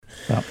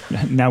Well,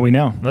 now we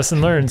know.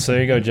 Lesson learned. So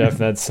there you go, Jeff.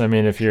 That's, I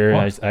mean, if you're,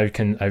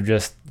 I've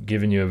just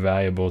given you a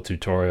valuable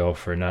tutorial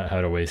for not how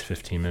to waste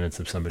 15 minutes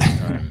of somebody's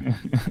time.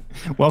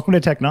 Welcome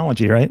to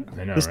technology, right?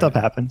 I know, this stuff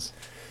happens.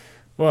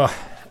 Well,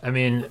 I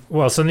mean,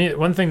 so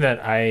one thing that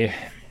I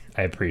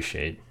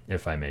appreciate,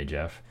 if I may,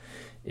 Jeff,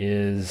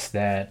 is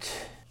that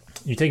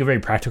you take a very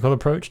practical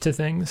approach to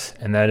things,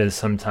 and that is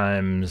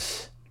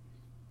sometimes,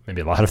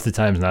 maybe a lot of the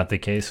times, not the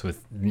case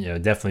with,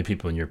 definitely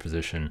people in your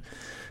position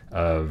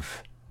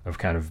of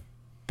kind of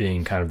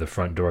being kind of the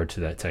front door to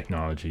that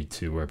technology,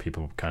 to where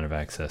people kind of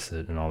access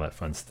it and all that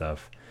fun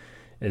stuff.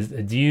 Is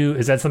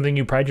that something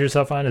you pride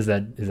yourself on? Is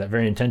that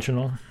very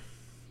intentional?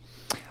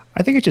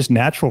 I think it's just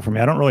natural for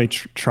me. I don't really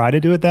try to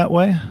do it that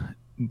way,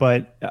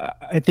 but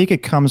I think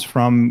it comes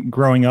from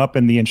growing up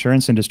in the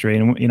insurance industry.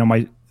 And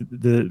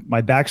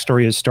my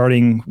backstory is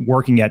starting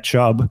working at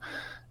Chubb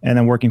and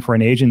then working for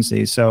an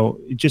agency. So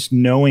just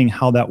knowing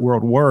how that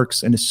world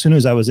works, and as soon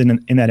as I was in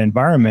that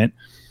environment,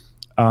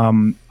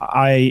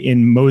 I,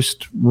 in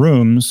most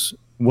rooms,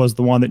 was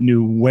the one that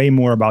knew way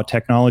more about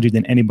technology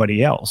than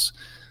anybody else.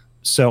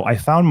 So I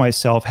found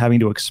myself having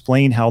to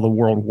explain how the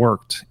world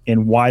worked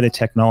and why the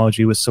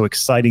technology was so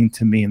exciting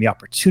to me and the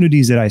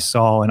opportunities that I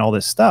saw and all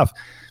this stuff.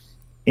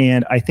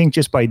 And I think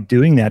just by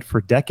doing that for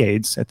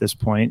decades at this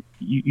point,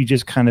 you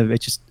just kind of,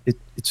 it's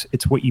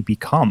what you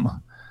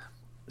become.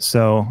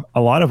 So a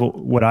lot of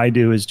what I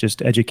do is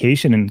just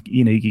education, and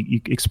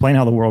you explain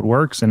how the world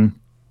works. And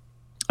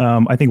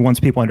I think once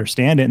people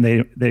understand it and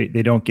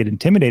they don't get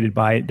intimidated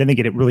by it, then they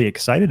get really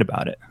excited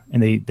about it,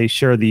 and they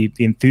share the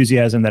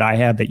enthusiasm that I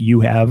have, that you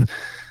have,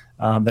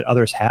 that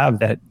others have,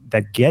 that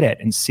get it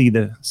and see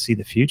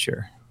the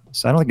future.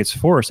 So I don't think it's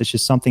forced. It's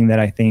just something that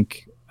I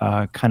think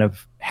kind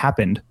of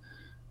happened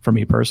for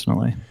me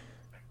personally.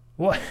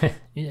 Well,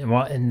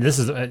 and this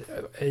is,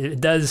 it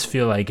does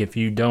feel like if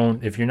you're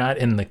not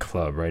in the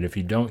club, right? If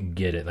you don't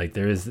get it, like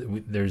there's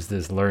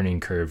this learning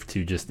curve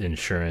to just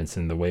insurance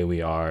and the way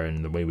we are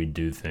and the way we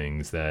do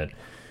things, that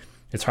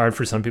it's hard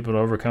for some people to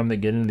overcome that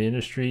get into the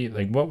industry.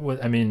 Like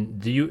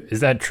is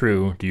that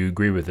true? Do you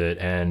agree with it?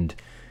 And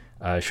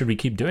should we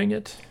keep doing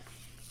it?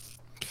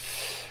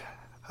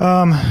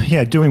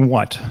 Yeah, doing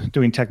what?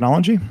 Doing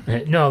technology?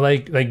 No,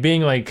 like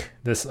being like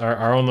this,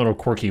 our own little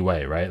quirky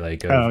way, right?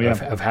 Like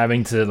of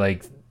having to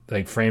like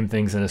frame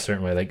things in a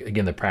certain way. Like,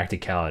 again, the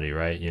practicality,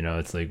 right?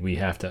 It's like we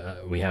have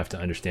to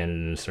understand it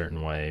in a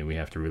certain way. We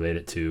have to relate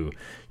it to,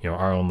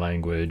 our own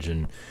language,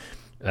 and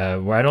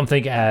where I don't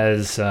think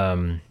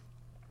other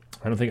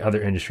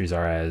industries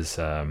are as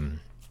high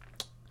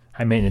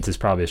maintenance is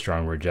probably a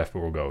strong word, Jeff,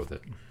 but we'll go with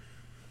it.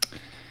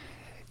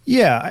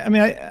 Yeah, I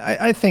mean,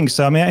 I think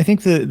so. I mean, I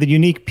think the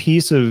unique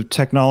piece of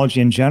technology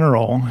in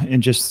general,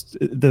 and just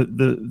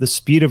the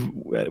speed of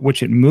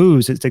which it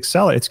moves,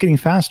 it's getting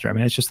faster. I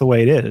mean, it's just the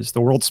way it is.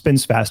 The world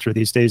spins faster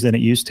these days than it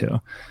used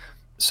to.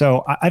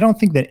 So I don't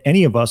think that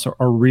any of us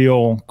are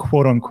real,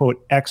 quote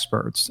unquote,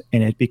 experts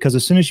in it, because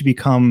as soon as you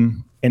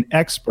become an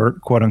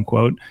expert, quote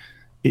unquote,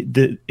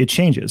 it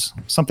changes.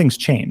 Something's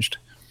changed.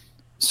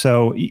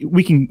 So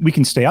we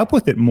can stay up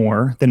with it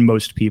more than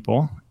most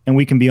people, and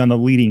we can be on the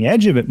leading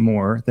edge of it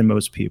more than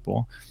most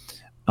people.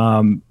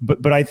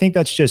 But I think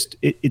that's just,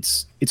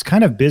 it's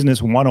kind of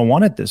business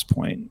 101 at this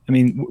point. I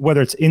mean,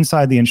 whether it's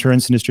inside the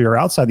insurance industry or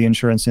outside the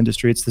insurance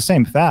industry, it's the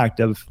same fact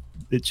of,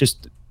 it's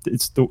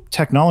the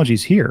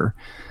technology's here.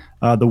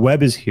 The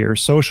web is here,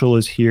 social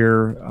is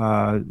here,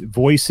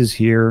 voice is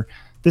here.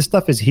 This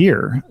stuff is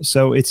here.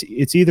 So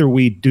it's either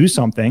we do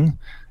something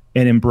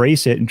and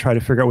embrace it and try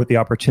to figure out what the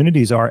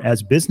opportunities are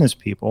as business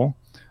people,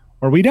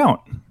 or we don't.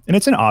 And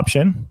it's an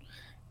option.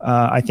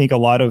 I think a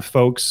lot of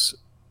folks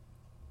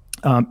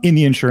in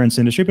the insurance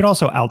industry, but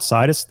also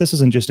outside, this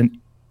isn't just an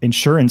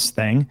insurance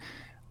thing.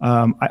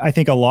 I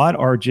think a lot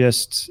are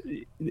just,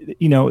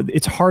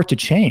 it's hard to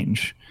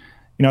change.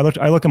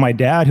 I look at my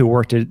dad, who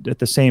worked at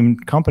the same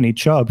company,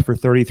 Chubb, for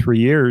 33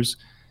 years,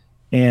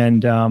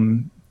 and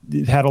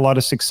had a lot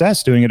of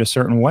success doing it a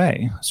certain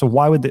way. So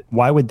why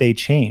would they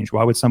change?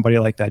 Why would somebody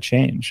like that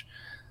change?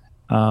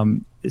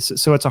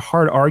 So it's a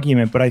hard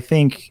argument, but I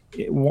think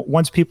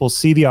once people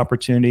see the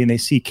opportunity and they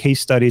see case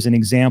studies and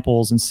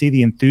examples and see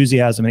the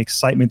enthusiasm and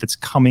excitement that's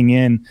coming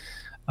in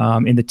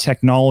the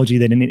technology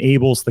that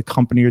enables the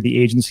company or the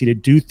agency to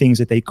do things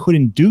that they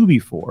couldn't do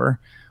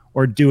before,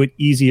 or do it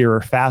easier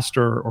or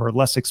faster or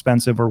less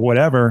expensive or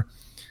whatever,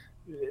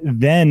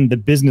 then the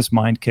business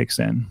mind kicks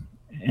in.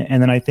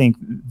 And then I think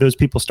those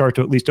people start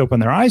to at least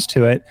open their eyes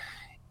to it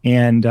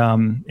and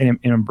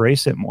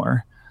embrace it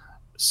more.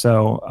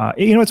 So,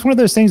 it's one of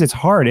those things that's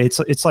hard.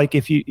 It's like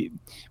when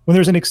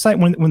there's an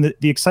excitement, when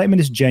the excitement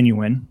is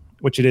genuine,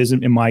 which it is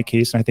in my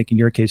case, and I think in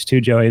your case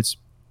too, Joey,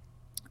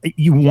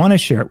 you want to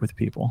share it with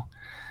people.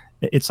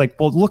 It's like,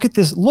 well, look at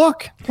this.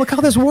 Look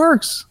how this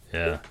works.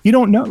 Yeah. You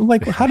don't know,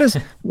 like,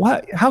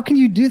 how can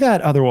you do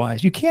that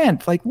otherwise? You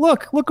can't. Like,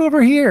 look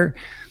over here.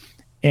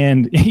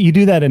 And you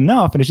do that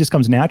enough, and it just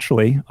comes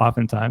naturally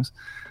oftentimes.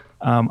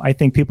 I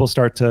think people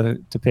start to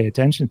pay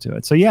attention to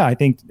it. So yeah, I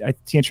think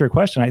to answer your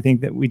question, I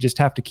think that we just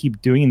have to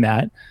keep doing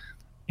that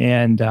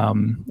And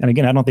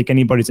again, I don't think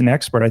anybody's an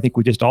expert. I think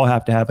we just all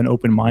have to have an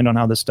open mind on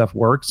how this stuff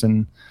works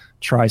and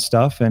try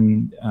stuff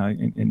and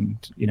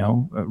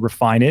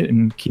refine it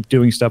and keep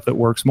doing stuff that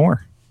works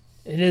more.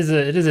 It is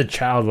a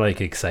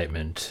childlike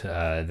excitement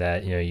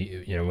that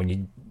when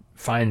you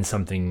find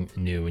something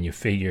new, when you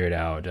figure it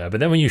out, but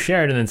then when you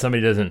share it and then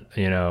somebody doesn't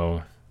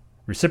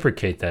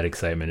reciprocate that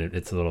excitement,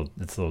 it's a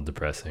little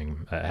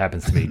depressing. It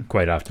happens to me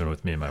quite often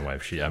with me and my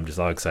wife. I'm just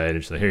all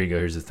excited. She's like, here you go,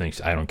 here's the thing.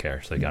 I don't care.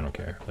 She's like, I don't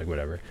care, like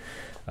whatever.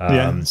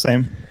 Yeah,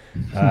 same.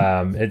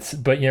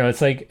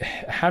 It's like,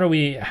 how do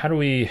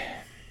we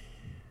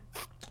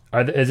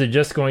is it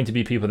just going to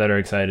be people that are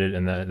excited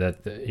and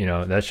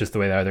that's just the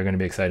way that they're going to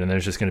be excited, and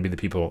there's just going to be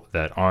the people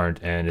that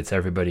aren't, and it's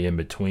everybody in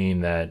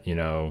between that,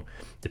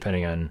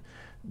 depending on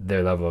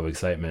their level of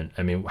excitement?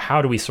 I mean,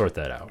 how do we sort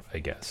that out, I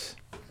guess?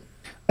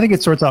 I think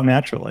it sorts out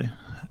naturally.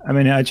 I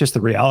mean, it's just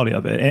the reality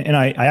of it. And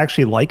I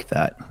actually like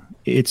that.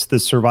 It's the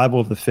survival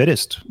of the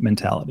fittest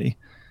mentality.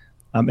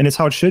 And it's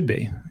how it should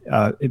be.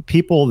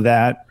 People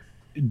that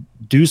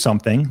do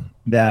something,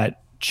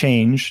 that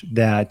change,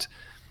 that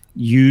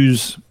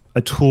use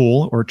a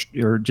tool or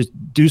just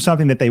do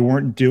something that they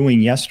weren't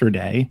doing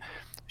yesterday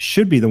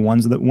should be the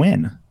ones that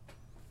win.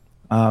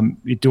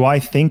 Do I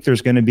think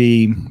there's going to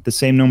be the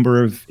same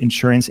number of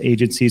insurance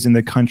agencies in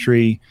the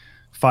country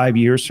 5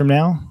 years from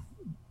now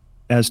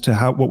as to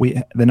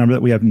the number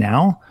that we have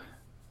now?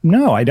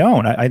 No, I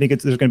don't. I think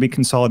there's going to be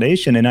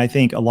consolidation, and I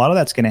think a lot of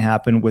that's going to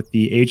happen with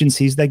the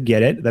agencies that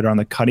get it, that are on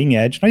the cutting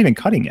edge, not even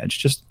cutting edge,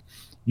 just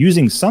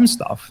using some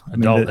stuff. A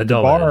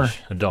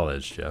dull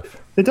edge,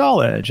 Jeff. The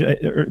dull edge,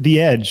 or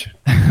the edge,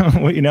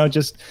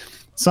 just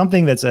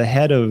something that's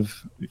ahead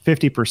of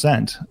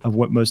 50% of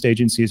what most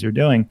agencies are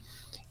doing.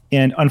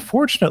 And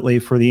unfortunately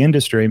for the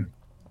industry,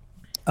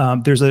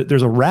 there's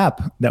a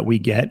rap that we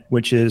get,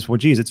 which is, well,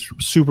 geez, it's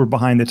super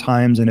behind the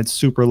times and it's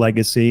super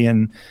legacy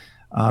and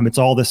it's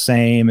all the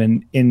same.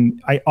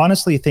 And I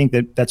honestly think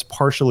that that's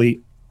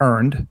partially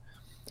earned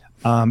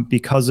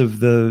because of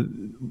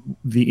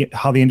the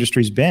how the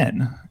industry's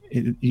been.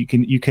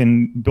 You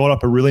can build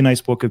up a really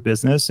nice book of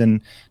business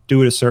and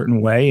do it a certain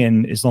way,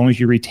 and as long as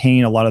you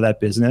retain a lot of that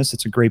business,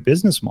 it's a great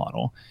business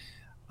model.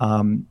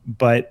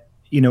 But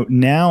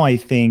now I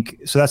think,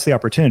 so that's the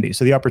opportunity.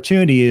 So the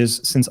opportunity is,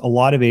 since a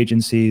lot of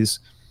agencies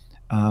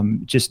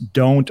just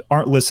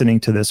aren't listening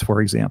to this,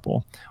 for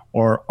example,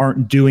 or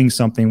aren't doing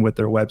something with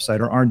their website,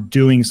 or aren't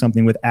doing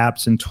something with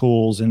apps and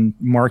tools and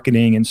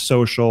marketing and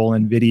social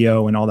and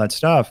video and all that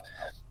stuff,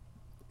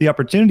 the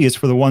opportunity is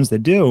for the ones that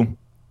do.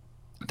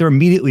 They're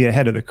immediately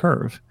ahead of the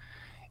curve.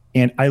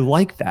 And I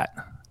like that.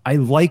 I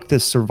like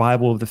this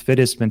survival of the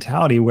fittest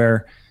mentality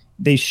where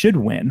they should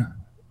win.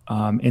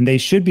 And they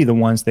should be the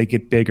ones that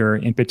get bigger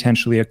and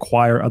potentially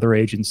acquire other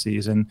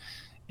agencies and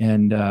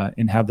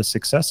have the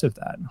success of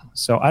that.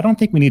 So I don't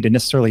think we need to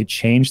necessarily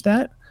change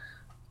that.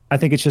 I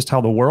think it's just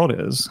how the world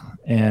is,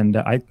 and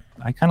I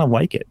kind of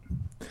like it.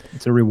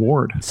 It's a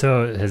reward.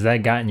 So has that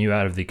gotten you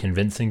out of the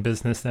convincing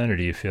business then, or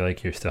do you feel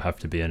like you still have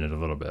to be in it a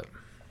little bit?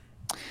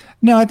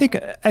 No, I think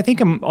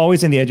I'm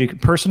always in the education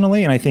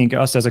personally, and I think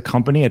us as a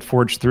company at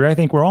Forge 3, I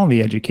think we're all in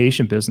the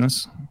education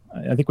business.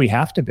 I think we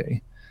have to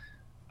be.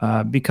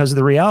 Because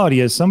the reality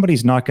is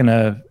somebody's not going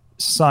to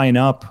sign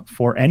up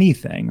for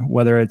anything,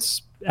 whether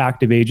it's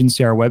active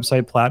agency, our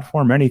website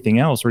platform, or anything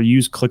else, or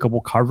use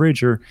clickable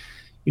coverage, or,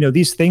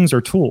 these things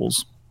are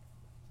tools.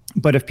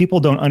 But if people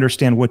don't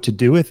understand what to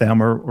do with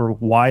them, or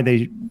why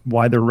they're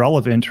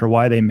relevant or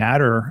why they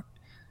matter,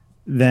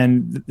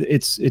 then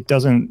it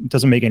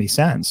doesn't make any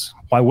sense.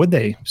 Why would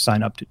they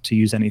sign up to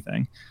use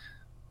anything?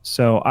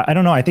 So I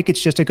don't know. I think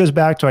it goes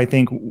back to, I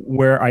think,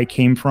 where I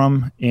came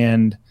from,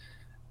 and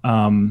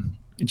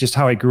just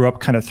how I grew up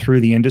kind of through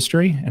the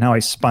industry, and how I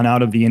spun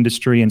out of the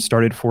industry and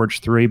started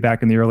Forge 3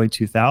 back in the early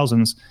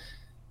 2000s.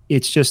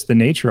 It's just the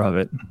nature of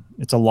it.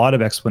 It's a lot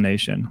of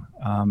explanation.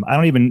 I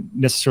don't even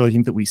necessarily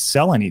think that we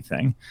sell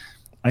anything.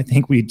 I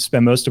think we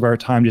spend most of our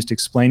time just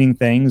explaining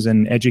things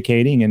and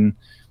educating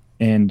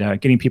and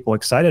getting people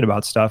excited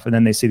about stuff, and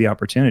then they see the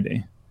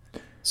opportunity.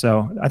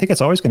 So I think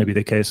it's always going to be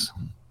the case.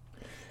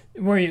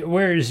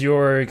 Where is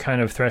your kind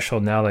of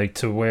threshold now, like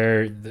to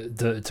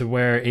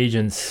where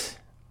agents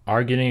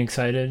are getting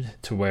excited,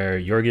 to where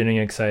you're getting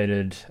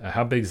excited?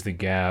 How big's the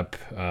gap,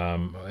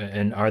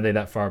 and are they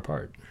that far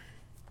apart?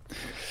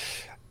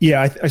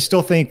 Yeah, I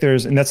still think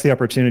and that's the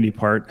opportunity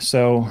part.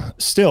 So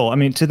still, I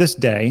mean, to this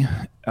day,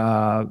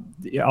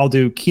 I'll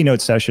do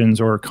keynote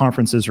sessions or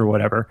conferences or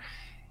whatever,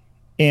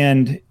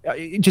 and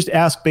just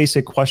ask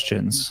basic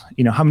questions.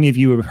 How many of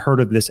you have heard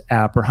of this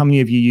app, or how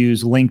many of you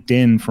use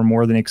LinkedIn for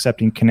more than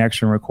accepting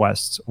connection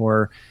requests,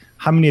 or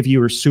how many of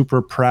you are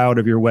super proud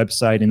of your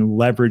website and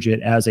leverage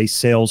it as a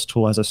sales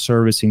tool, as a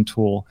servicing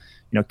tool?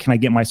 Can I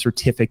get my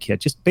certificate?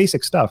 Just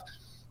basic stuff.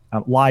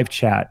 Live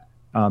chat,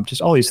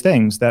 just all these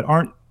things that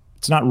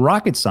it's not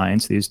rocket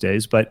science these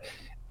days, but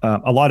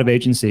a lot of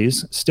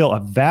agencies, still a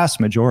vast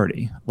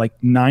majority, like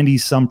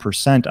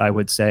 90% I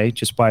would say,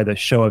 just by the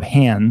show of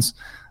hands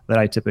that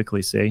I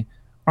typically see,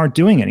 aren't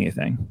doing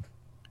anything.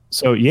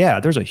 So yeah,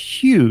 there's a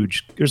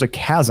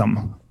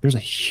chasm. There's a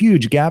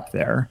huge gap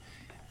there,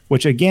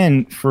 which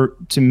again,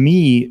 to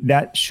me,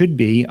 that should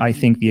be, I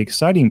think, the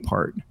exciting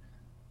part,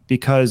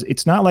 because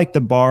it's not like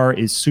the bar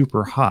is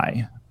super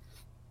high.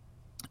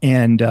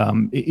 And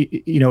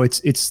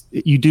it's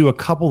you do a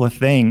couple of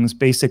things,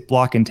 basic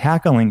block and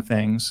tackling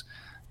things,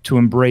 to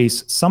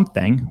embrace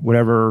something,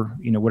 whatever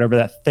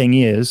that thing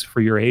is for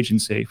your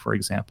agency, for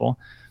example,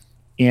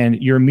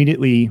 and you're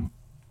immediately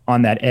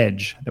on that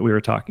edge that we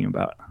were talking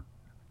about.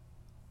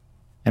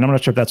 And I'm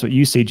not sure if that's what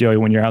you see, Joey,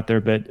 when you're out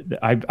there, but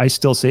I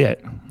still see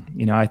it.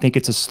 I think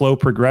it's a slow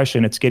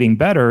progression. It's getting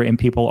better, and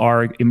people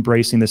are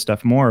embracing this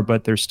stuff more,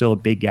 but there's still a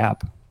big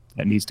gap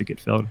that needs to get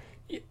filled.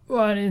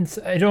 Well,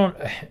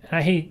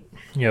 I hate,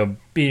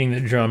 beating the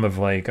drum of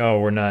like, oh,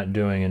 we're not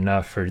doing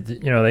enough for,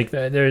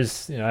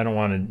 there's, I don't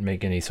want to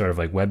make any sort of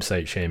like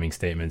website shaming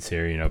statements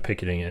here,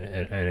 picketing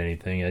at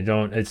anything.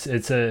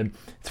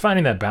 It's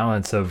finding that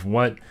balance of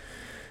what,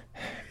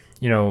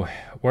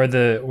 where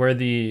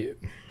the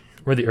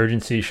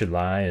urgency should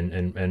lie.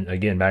 And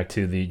again, back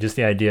to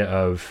the idea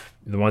of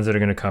the ones that are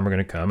going to come,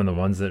 and the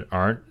ones that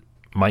aren't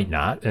might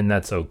not, and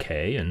that's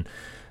okay. And,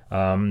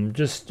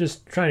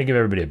 just trying to give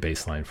everybody a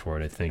baseline for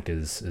it, I think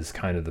is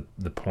kind of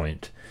the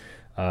point.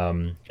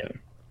 And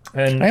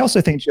I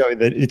also think, Joey,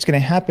 that it's going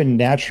to happen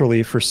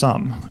naturally for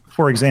some.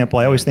 For example,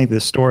 I always think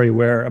this story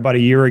where about a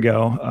year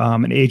ago,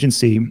 an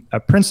agency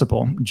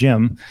principal,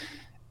 Jim,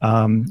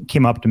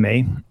 came up to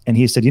me and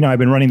he said, I've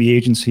been running the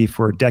agency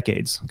for a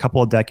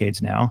couple of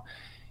decades now.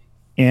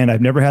 And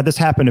I've never had this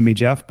happen to me,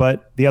 Jeff,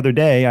 but the other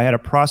day I had a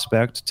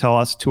prospect tell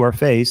us to our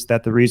face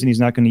that the reason he's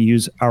not going to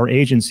use our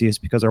agency is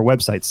because our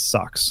website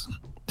sucks,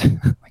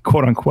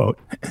 quote unquote.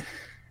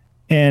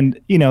 And,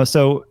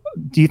 so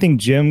do you think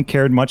Jim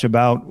cared much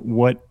about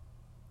what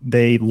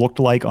they looked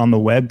like on the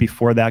web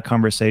before that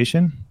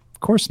conversation?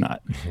 Of course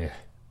not.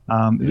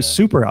 Yeah. It was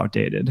super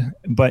outdated.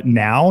 But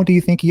now, do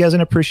you think he has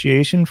an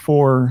appreciation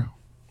for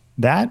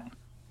that?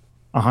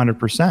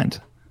 100%.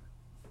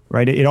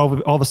 Right? It all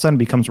of a sudden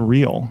becomes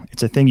real.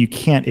 It's a thing you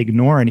can't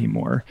ignore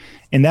anymore.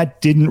 And that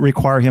didn't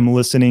require him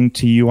listening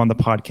to you on the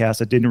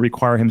podcast. It didn't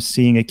require him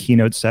seeing a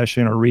keynote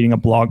session or reading a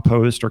blog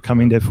post or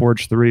coming to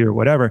Forge 3 or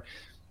whatever.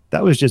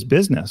 That was just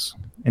business.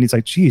 And he's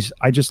like, geez,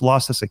 I just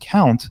lost this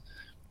account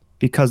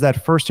because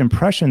that first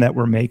impression that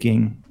we're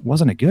making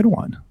wasn't a good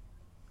one.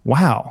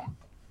 Wow.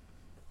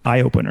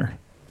 Eye-opener.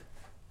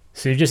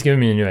 So you've just given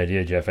me a new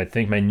idea, Jeff. I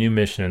think my new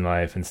mission in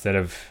life, instead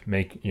of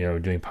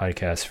doing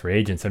podcasts for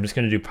agents, I'm just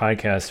going to do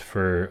podcasts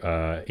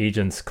for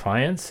agents'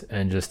 clients,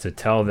 and just to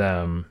tell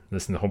them,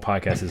 listen, the whole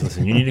podcast is,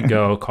 listen, you need to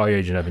go call your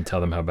agent up and tell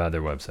them how bad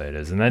their website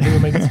is, and that will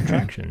make some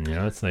traction.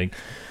 It's like,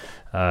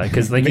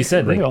 because like you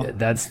said, like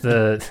that's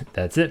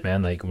it,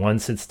 man. Like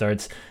once it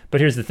starts, but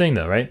here's the thing,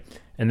 though, right?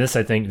 And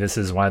I think this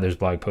is why there's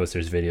blog posts,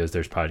 there's videos,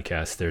 there's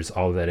podcasts, there's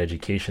all of that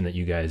education that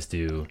you guys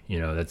do.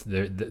 That's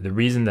the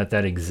reason that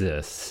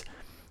exists.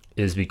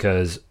 Is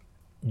because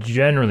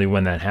generally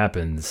when that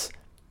happens,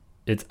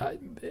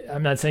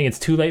 I'm not saying it's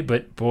too late,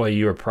 but boy,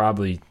 you are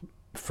probably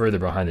further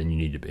behind than you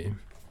need to be.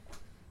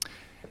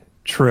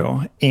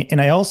 True.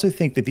 And I also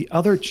think that the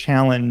other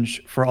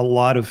challenge for a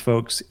lot of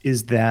folks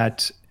is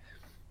that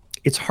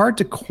it's hard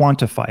to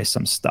quantify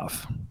some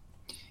stuff.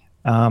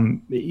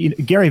 Gary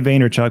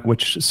Vaynerchuk,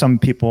 which some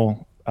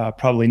people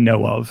probably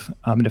know of,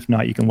 and if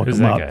not, you can look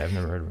him up. Who's that guy? I've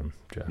never heard of him.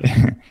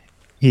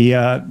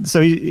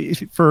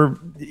 For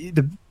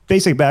the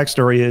basic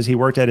backstory is he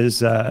worked at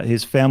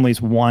his family's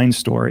wine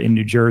store in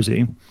New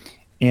Jersey,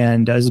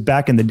 and this is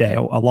back in the day,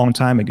 a long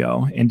time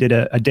ago, and did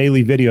a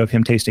daily video of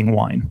him tasting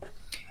wine,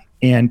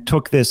 and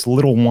took this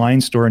little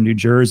wine store in New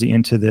Jersey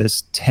into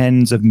this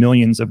tens of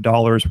millions of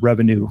dollars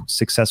revenue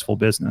successful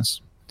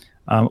business,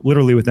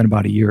 literally within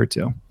about a year or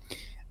two.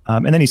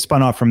 And then he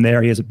spun off from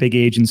there. He has a big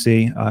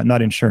agency,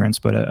 not insurance,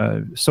 but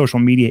a social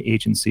media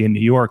agency in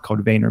New York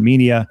called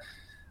VaynerMedia.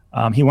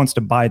 He wants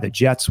to buy the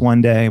Jets one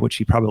day, which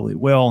he probably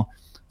will.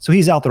 So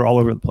he's out there all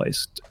over the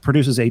place,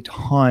 produces a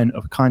ton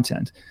of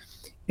content.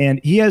 And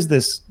he has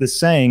this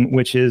saying,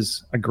 which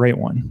is a great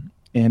one.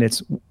 And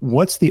it's,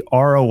 what's the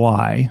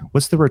ROI?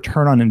 What's the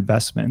return on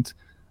investment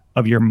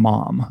of your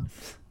mom?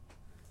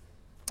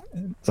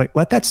 It's like,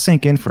 let that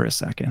sink in for a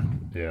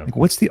second. Yeah. Like,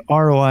 what's the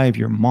ROI of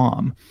your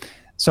mom?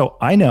 So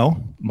I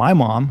know my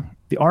mom,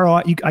 the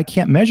ROI, I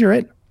can't measure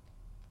it,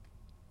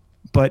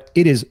 but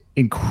it is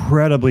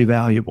incredibly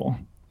valuable.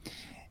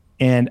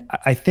 And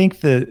I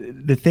think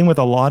the thing with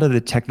a lot of the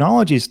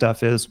technology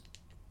stuff is,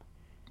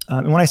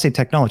 and when I say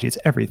technology, it's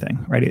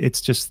everything, right? It's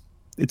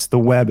the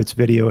web, it's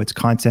video, it's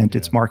content,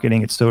 it's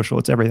marketing, it's social,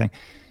 it's everything.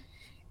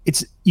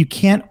 You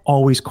can't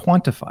always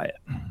quantify it.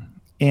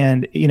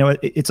 And,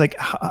 it's like,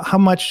 how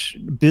much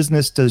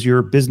business does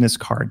your business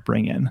card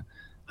bring in?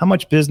 How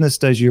much business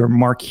does your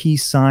marquee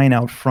sign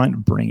out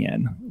front bring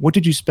in? What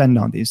did you spend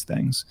on these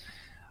things?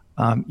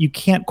 You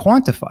can't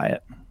quantify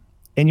it.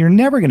 And you're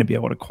never going to be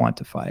able to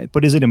quantify it.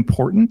 But is it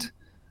important?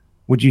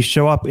 Would you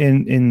show up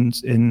in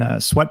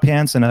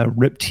sweatpants and a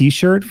ripped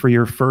T-shirt for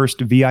your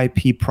first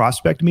VIP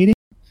prospect meeting?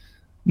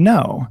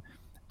 No,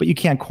 but you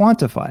can't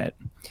quantify it.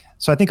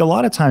 So I think a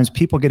lot of times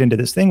people get into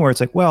this thing where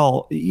it's like,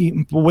 well,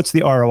 what's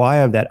the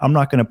ROI of that? I'm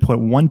not going to put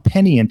 1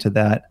 penny into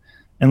that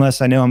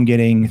unless I know I'm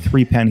getting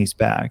 3 pennies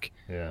back.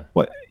 Yeah.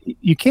 What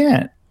you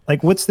can't.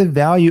 Like, what's the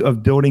value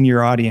of building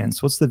your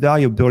audience? What's the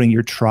value of building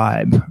your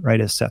tribe, right?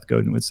 As Seth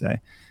Godin would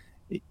say.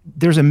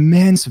 There's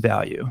immense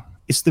value.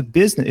 It's the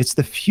business. It's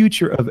the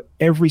future of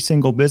every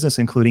single business,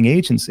 including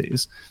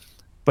agencies.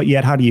 But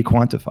yet, how do you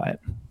quantify it?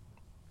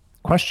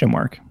 Question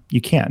mark. You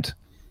can't.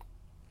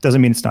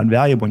 Doesn't mean it's not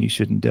valuable and you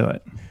shouldn't do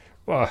it.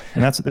 Well,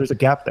 and there's a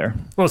gap there.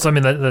 Well, so I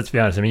mean, let's be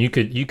honest. I mean, you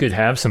could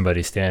have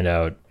somebody stand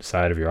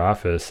outside of your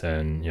office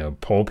and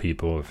poll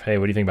people of, hey,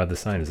 what do you think about this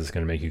sign? Is this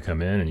going to make you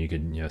come in? And you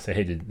could say,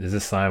 hey, is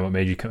this sign what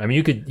made you come? I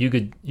mean,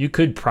 you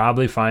could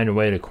probably find a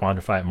way to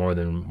quantify it more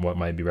than what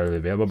might be readily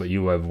available, but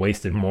you have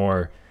wasted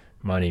more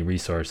money,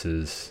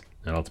 resources,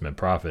 and ultimate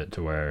profit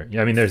to where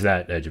I mean, there's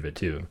that edge of it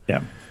too.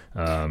 Yeah.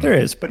 There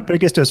is, but it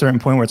gets to a certain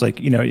point where it's like,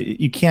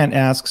 you can't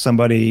ask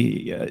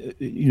somebody,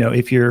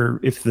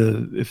 if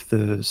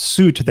the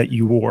suit that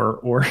you wore,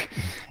 or, I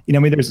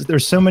mean,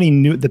 there's so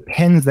many the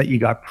pens that you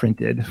got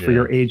printed for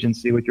your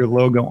agency with your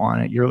logo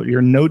on it,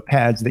 your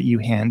notepads that you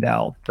hand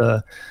out,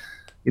 the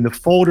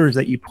folders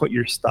that you put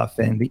your stuff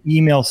in, the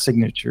email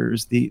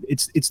signatures,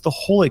 it's the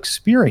whole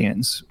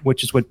experience,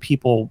 which is what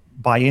people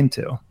buy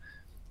into.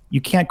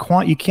 You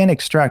can't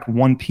extract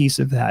one piece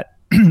of that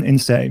and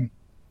say,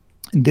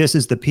 this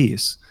is the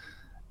piece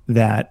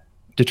that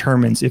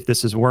determines if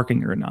this is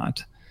working or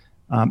not.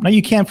 Now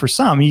you can for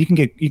some. You can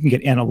get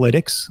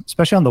analytics,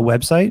 especially on the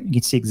website. You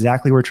can see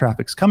exactly where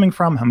traffic's coming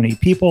from, how many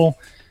people.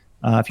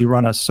 If you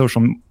run a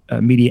social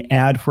media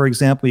ad, for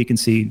example, you can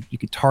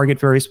target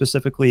very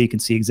specifically. You can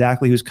see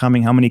exactly who's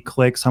coming, how many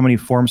clicks, how many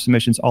form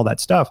submissions, all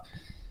that stuff.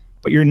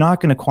 But you're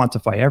not going to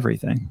quantify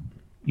everything.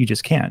 You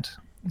just can't.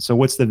 So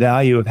what's the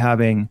value of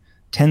having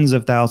tens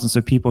of thousands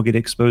of people get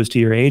exposed to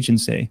your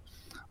agency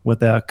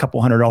with a couple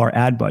 $100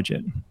 ad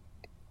budget?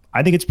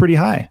 I think it's pretty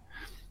high,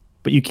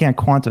 but you can't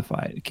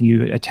quantify it. Can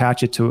you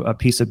attach it to a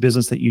piece of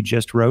business that you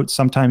just wrote?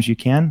 Sometimes you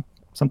can,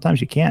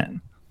 sometimes you can't.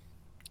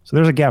 So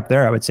there's a gap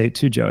there, I would say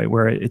too, Joey,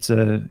 where it's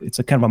a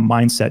kind of a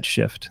mindset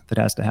shift that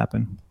has to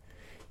happen.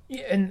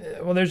 Yeah, and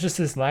well, there's just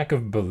this lack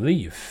of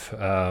belief.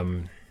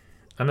 I'm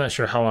not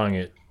sure how long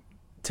it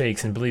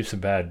takes, and belief's a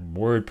bad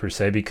word per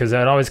se, because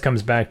that always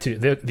comes back to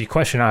the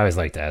question I always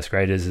like to ask,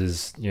 right,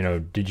 is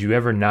did you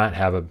ever not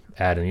have a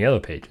ad in the Yellow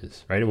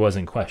Pages, right? It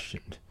wasn't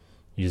questioned.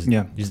 You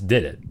just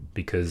did it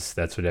because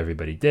that's what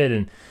everybody did,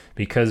 and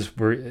because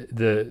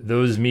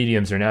those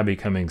mediums are now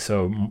becoming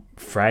so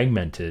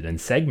fragmented and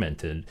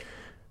segmented,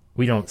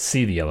 we don't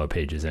see the Yellow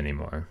Pages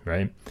anymore,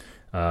 right?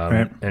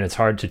 Right. And it's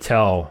hard to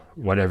tell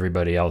what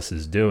everybody else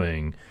is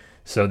doing,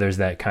 so there's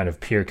that kind of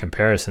peer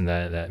comparison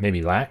that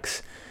maybe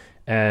lacks.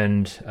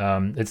 And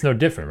it's no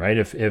different, right?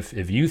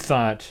 If you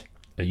thought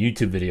a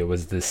YouTube video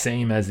was the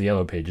same as the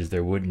Yellow Pages,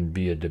 there wouldn't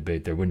be a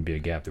debate, there wouldn't be a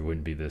gap, there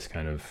wouldn't be we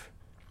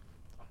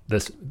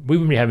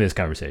wouldn't be having this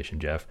conversation,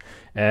 Jeff.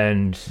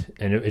 And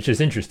it's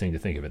just interesting to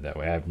think of it that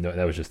way.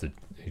 That was just a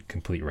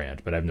complete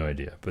rant, but I have no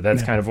idea. But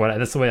that's kind of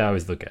that's the way I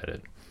always look at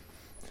it.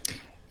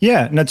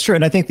 Yeah, and that's true.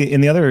 And I think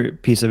in the other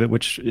piece of it,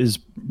 which is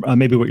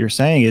maybe what you're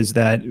saying, is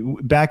that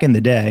back in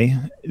the day,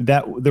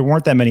 that there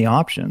weren't that many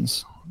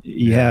options.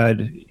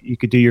 You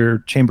could do your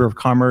Chamber of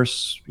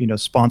Commerce,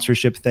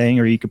 sponsorship thing,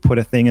 or you could put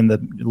a thing in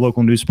the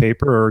local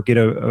newspaper, or get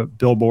a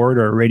billboard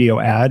or a radio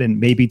ad,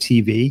 and maybe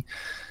TV.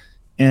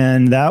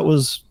 And there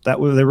was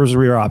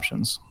real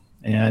options,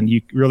 and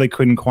you really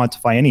couldn't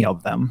quantify any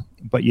of them.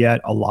 But yet,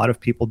 a lot of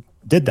people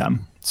did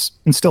them,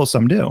 and still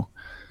some do,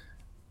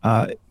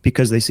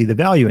 because they see the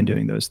value in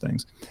doing those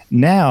things.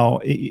 Now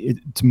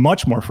it's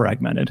much more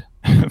fragmented,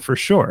 for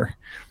sure.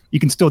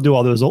 You can still do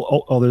all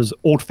those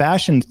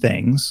old-fashioned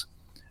things,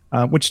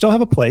 which still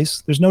have a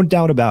place. There's no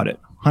doubt about it,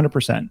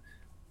 100%.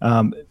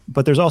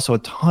 But there's also a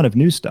ton of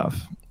new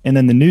stuff. And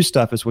then the new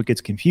stuff is what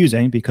gets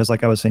confusing, because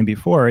like I was saying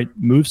before, it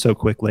moves so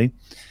quickly.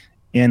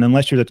 And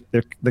unless you're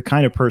the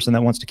kind of person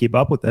that wants to keep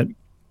up with it,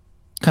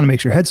 kind of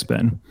makes your head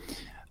spin.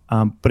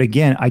 But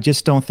again, I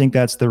just don't think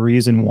that's the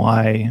reason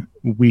why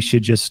we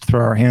should just throw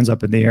our hands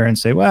up in the air and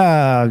say,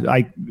 well,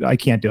 I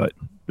can't do it.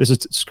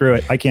 Screw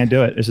it. I can't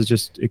do it.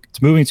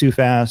 It's moving too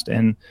fast.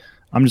 And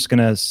I'm just going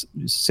to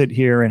sit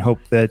here and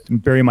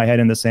bury my head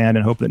in the sand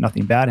and hope that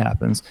nothing bad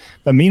happens.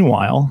 But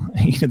meanwhile,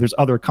 there's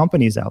other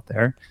companies out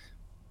there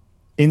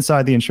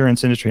inside the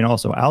insurance industry and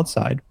also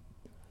outside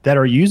that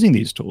are using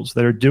these tools,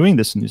 that are doing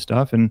this new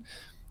stuff. And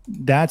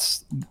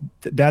that's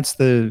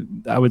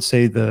I would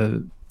say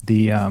the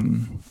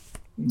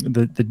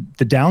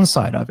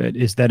downside of it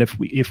is that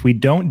if we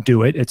don't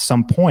do it at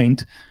some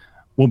point,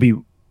 we'll be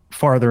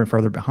farther and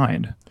farther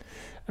behind.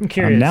 I'm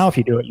curious. Now, if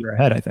you do it, you're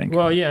ahead, I think.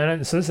 Well, yeah,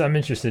 and I'm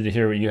interested to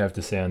hear what you have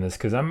to say on this,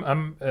 because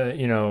I'm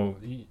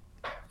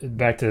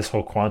back to this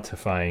whole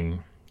quantifying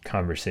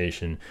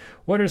conversation.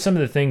 What are some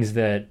of the things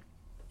that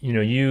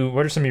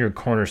what are some of your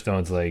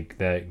cornerstones like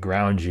that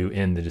ground you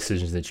in the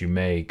decisions that you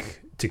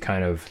make to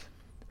kind of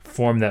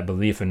form that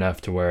belief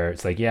enough to where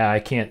it's like, yeah, I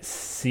can't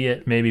see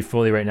it maybe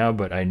fully right now,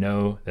 but I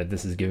know that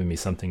this is giving me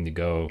something to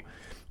go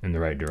in the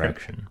right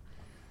direction?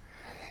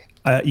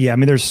 Yeah, I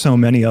mean, there's so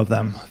many of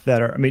them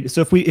that are. I mean,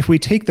 so if we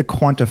take the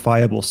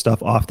quantifiable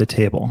stuff off the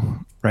table,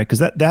 right? Because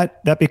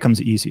that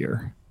becomes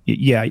easier.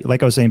 Yeah,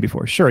 like I was saying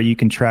before, sure, you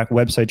can track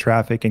website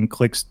traffic and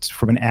clicks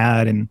from an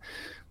ad, and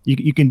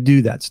you can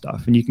do that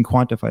stuff, and you can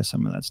quantify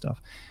some of that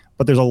stuff.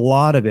 But there's a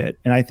lot of it,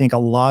 and I think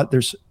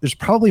there's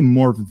probably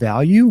more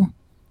value,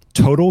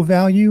 total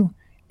value,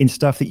 in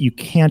stuff that you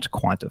can't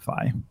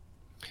quantify.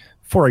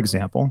 For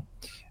example,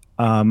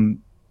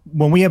 when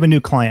we have a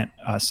new client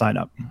sign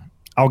up,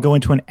 I'll go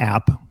into an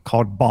app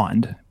called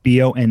Bond,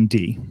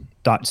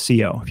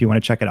 BOND.co. If you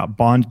want to check it out,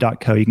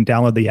 bond.co. You can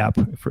download the app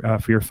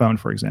for your phone,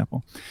 for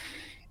example.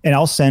 And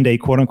I'll send a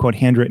quote unquote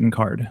handwritten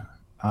card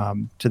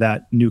to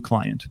that new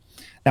client.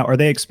 Now, are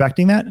they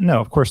expecting that? No,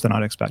 of course they're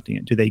not expecting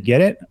it. Do they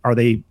get it? Are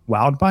they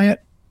wowed by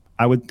it?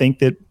 I would think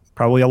that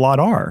probably a lot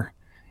are.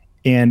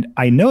 And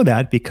I know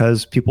that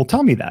because people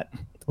tell me that.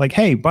 Like,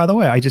 hey, by the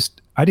way, I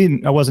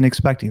wasn't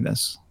expecting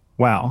this.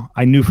 Wow.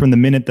 I knew from the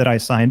minute that I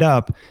signed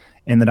up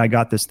and that I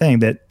got this thing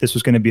that this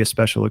was going to be a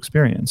special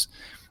experience.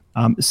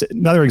 So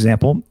another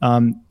example,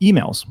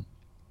 emails.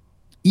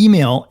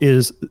 Email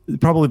is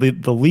probably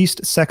the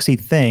least sexy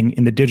thing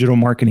in the digital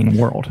marketing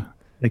world.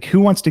 Like, who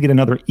wants to get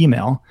another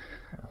email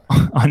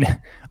on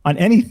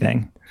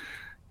anything?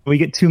 We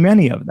get too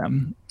many of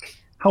them.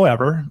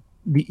 However,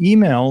 the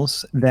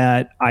emails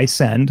that I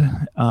send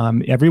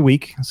every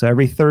week, so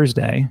every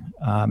Thursday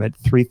at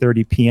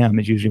 3:30 p.m.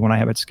 is usually when I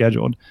have it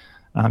scheduled.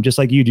 Just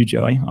like you do,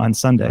 Joey, on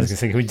Sundays. I was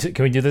gonna say,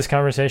 can we do this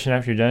conversation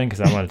after you're done?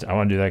 Because I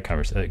want to do that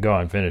conversation. Go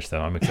on, finish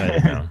though. I'm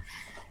excited now.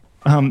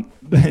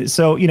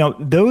 So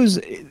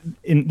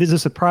this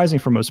is surprising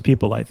for most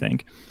people, I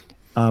think.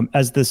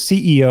 As the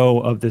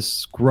CEO of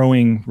this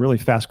really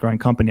fast-growing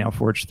company now,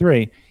 Forge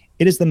 3,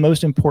 it is the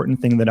most important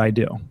thing that I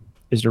do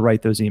is to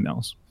write those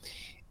emails.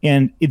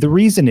 And the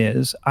reason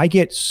is I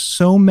get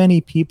so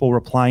many people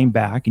replying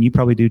back, and you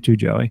probably do too,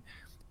 Joey,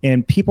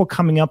 and people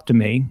coming up to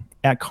me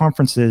at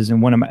conferences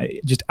and when I'm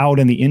just out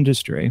in the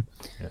industry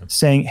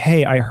saying,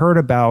 hey, I heard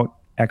about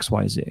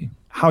XYZ.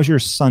 How's your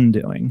son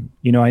doing?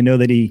 I know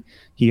that he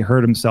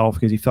hurt himself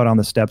because he fell down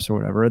the steps or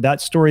whatever.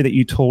 That story that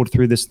you told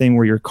through this thing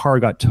where your car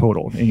got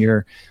totaled and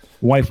your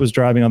wife was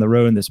driving on the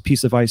road and this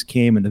piece of ice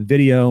came in the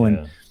video,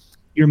 and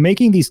you're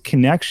making these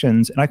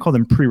connections, and I call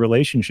them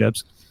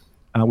pre-relationships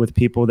with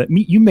people that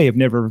you may have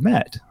never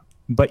met.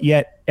 But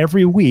yet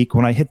every week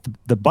when I hit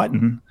the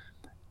button,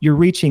 you're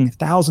reaching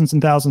thousands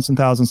and thousands and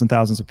thousands and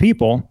thousands of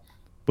people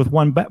with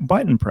one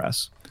button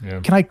press. Yeah.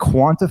 Can I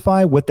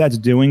quantify what that's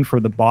doing for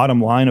the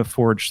bottom line of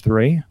Forge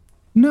 3?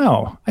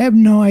 No, I have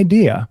no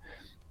idea.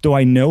 Do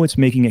I know it's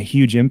making a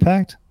huge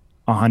impact?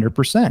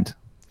 100%.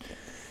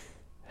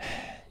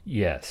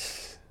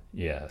 Yes.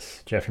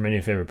 Jeff, you're my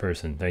new favorite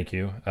person. Thank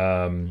you.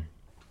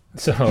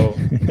 So,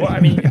 well,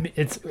 I mean,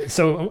 it's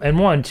so, and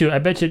one, too, I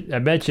bet you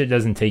it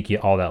doesn't take you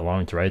all that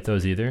long to write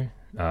those either,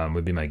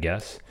 would be my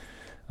guess.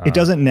 It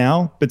doesn't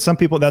now, but some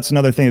people, that's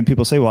another thing that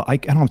people say, well, I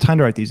don't have time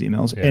to write these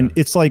emails. Yeah. And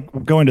it's like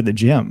going to the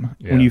gym.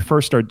 Yeah. When you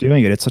first start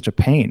doing it, it's such a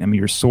pain. I mean,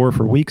 you're sore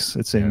for weeks,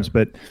 it seems,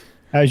 but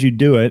as you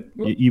do it,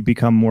 you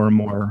become more and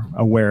more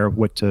aware of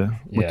what to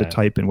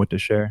type and what to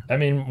share. I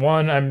mean,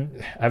 one, I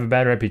have a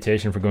bad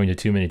reputation for going to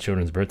too many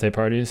children's birthday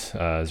parties,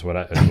 is what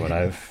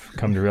I've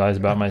come to realize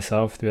about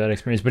myself through that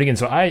experience. But again,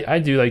 so I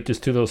do like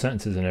just 2 little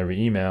sentences in every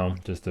email,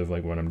 just of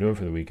like what I'm doing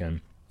for the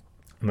weekend.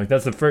 I'm like,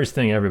 that's the first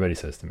thing everybody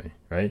says to me,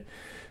 right?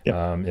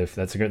 Yep. If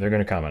they're going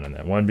to comment on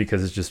that. One,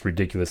 because it's just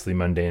ridiculously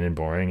mundane and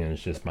boring, and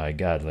it's just, my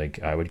God,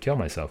 like I would kill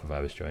myself if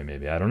I was Joey.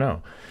 Maybe, I don't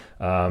know.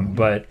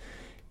 But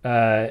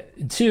 2,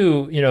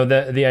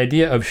 the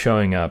idea of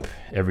showing up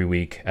every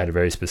week at a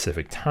very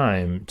specific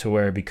time to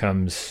where it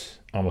becomes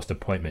almost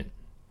appointment,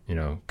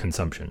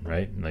 consumption,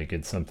 right? Like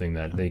it's something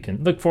that they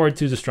can look forward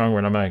to is a strong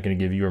word. I'm not going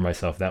to give you or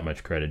myself that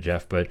much credit,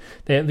 Jeff, but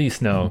they at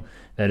least know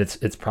that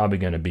it's probably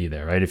going to be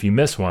there, right? If you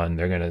miss one,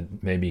 they're going to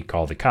maybe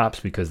call the cops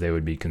because they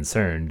would be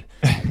concerned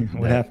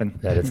happened?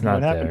 That it's not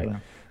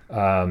there.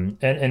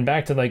 And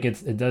back to like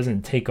it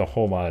doesn't take a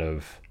whole lot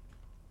of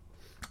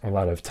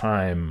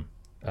time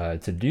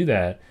to do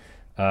that.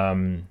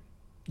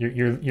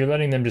 You're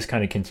letting them just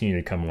kind of continue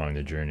to come along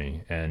the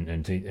journey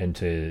and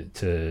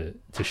to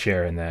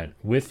share in that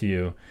with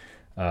you.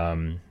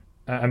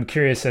 I'm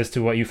curious as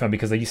to what you found,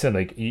 because like you said,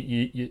 like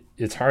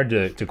it's hard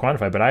to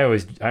quantify, but I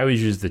always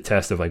use the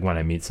test of like when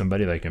I meet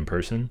somebody like in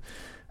person.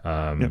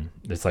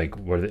 It's like,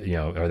 what do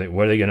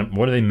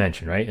they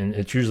mention, right? And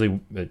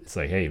it's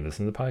like, hey,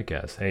 listen to the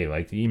podcast. Hey,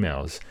 like the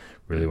emails,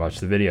 really watch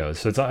the videos.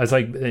 So it's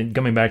like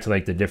coming back to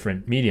like the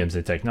different mediums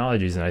and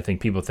technologies. And I think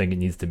people think it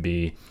needs to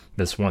be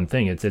this one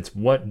thing. It's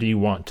what do you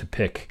want to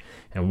pick,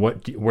 and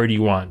where do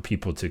you want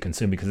people to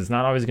consume? Because it's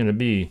not always going to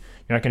be,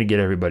 you're not going to get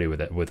everybody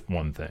with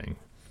one thing.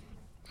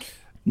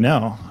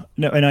 No,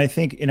 and I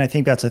think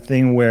that's a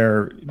thing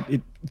where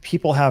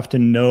people have to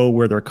know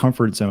where their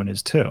comfort zone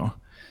is too.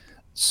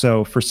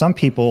 So for some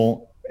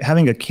people,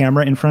 having a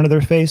camera in front of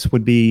their face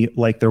would be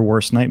like their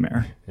worst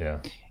nightmare. Yeah.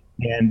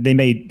 And they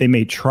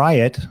may try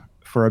it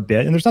for a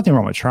bit, and there's nothing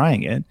wrong with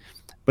trying it,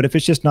 But if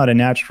it's just not a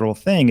natural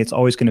thing, it's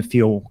always going to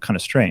feel kind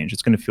of strange.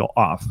 It's going to feel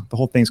off. The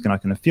whole thing's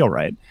not going to feel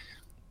right.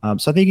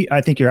 So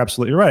I think you're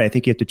absolutely right. I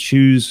think you have to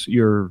choose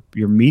your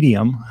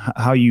medium,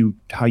 how you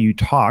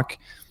talk,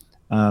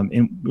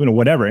 and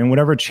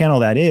whatever channel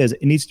that is.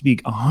 It needs to be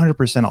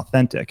 100%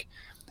 authentic.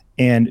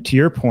 And to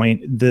your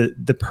point,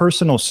 the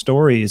personal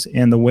stories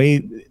and the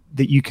way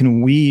that you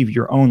can weave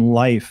your own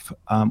life,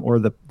 or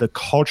the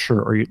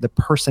culture or the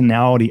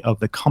personality of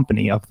the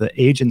company, of the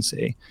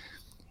agency,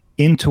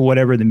 into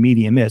whatever the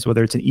medium is,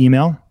 whether it's an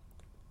email,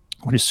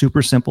 which is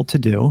super simple to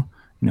do.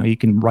 You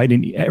can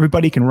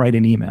everybody can write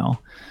an email,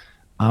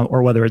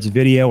 or whether it's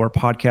video or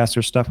podcast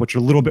or stuff, which are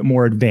a little bit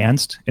more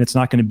advanced, and it's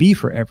not going to be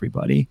for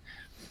everybody,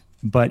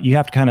 but you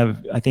have to kind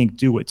of, I think,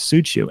 do what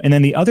suits you. And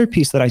then the other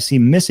piece that I see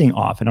missing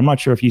often, I'm not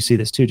sure if you see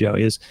this too, Joe,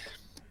 is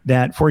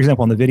that, for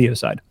example, on the video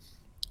side,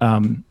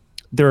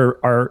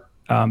 there are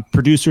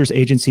producers,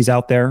 agencies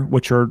out there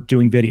which are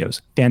doing videos.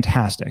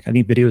 Fantastic. I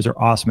think videos are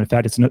awesome. In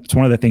fact, it's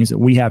one of the things that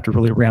we have to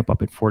really ramp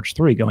up at Forge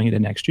 3 going into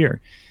next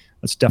year.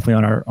 That's definitely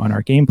on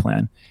our game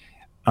plan.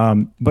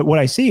 But what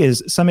I see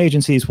is some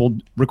agencies will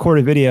record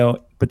a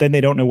video, but then they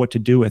don't know what to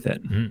do with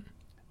it. Mm-hmm.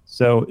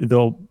 So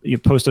you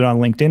post it on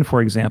LinkedIn,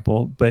 for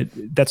example, but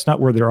that's not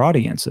where their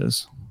audience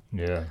is.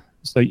 Yeah.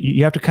 So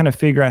you have to kind of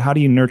figure out, how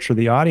do you nurture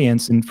the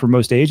audience? And for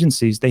most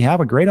agencies, they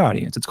have a great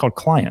audience. It's called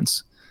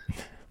clients.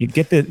 You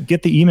get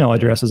the email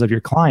addresses of your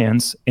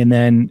clients, and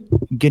then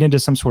get into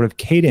some sort of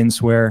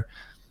cadence where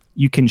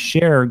you can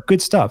share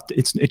good stuff.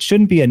 It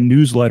shouldn't be a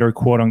newsletter,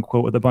 quote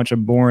unquote, with a bunch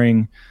of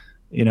boring,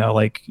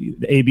 like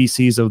the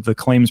ABCs of the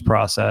claims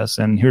process,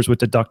 and here's what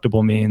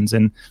deductible means,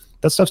 and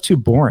that stuff's too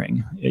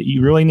boring.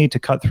 You really need to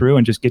cut through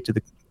and just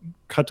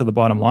cut to the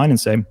bottom line and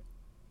say,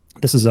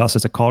 this is us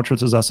as a culture,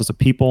 this is us as a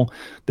people,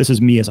 this is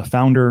me as a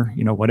founder,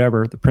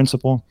 whatever the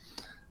principle.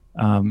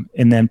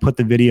 And then put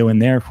the video in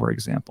there, for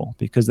example,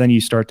 because then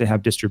you start to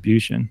have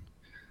distribution.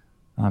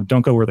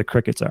 Don't go where the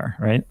crickets are,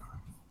 right?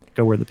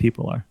 Go where the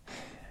people are.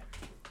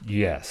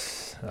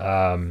 Yes.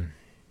 100%.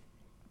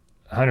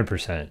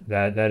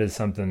 That is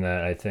something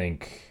that I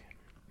think,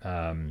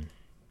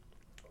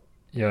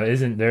 there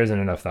isn't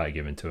enough thought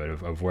given to it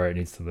of where it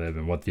needs to live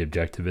and what the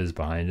objective is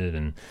behind it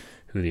and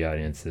who the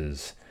audience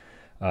is.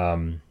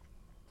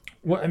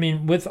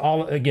 With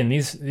all, again,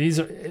 these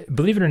are,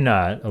 believe it or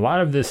not, a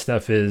lot of this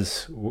stuff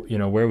is,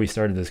 where we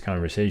started this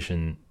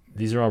conversation.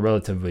 These are all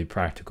relatively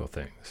practical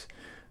things.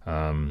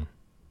 And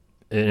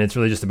it's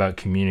really just about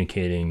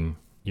communicating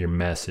your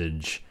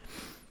message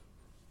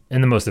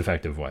in the most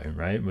effective way,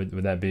 right?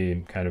 Would that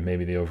be kind of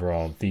maybe the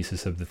overall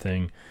thesis of the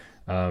thing?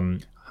 I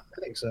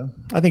think so.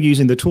 I think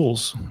using the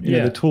tools,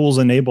 the tools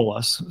enable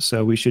us.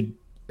 So we should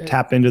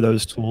tap into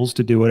those tools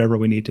to do whatever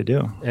we need to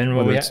do. And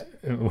what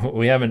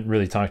we haven't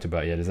really talked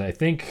about yet is I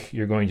think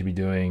you're going to be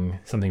doing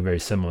something very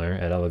similar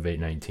at Elevate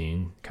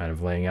 19, kind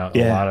of laying out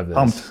a lot of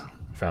this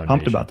foundation.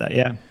 Pumped about that,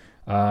 yeah.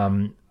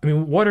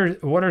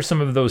 What are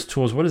some of those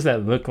tools? What does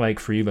that look like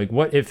for you? Like,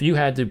 what if you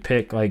had to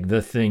pick like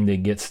the thing to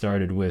get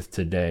started with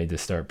today, to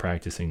start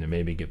practicing, to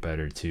maybe get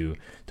better, to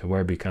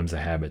where it becomes a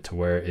habit, to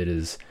where it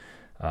is,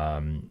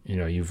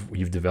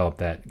 you've developed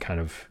that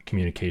kind of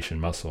communication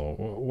muscle.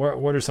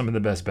 What are some of the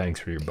best bangs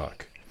for your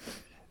buck?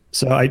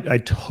 So I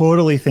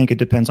totally think it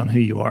depends on who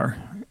you are,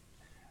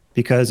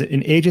 because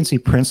an agency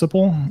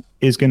principal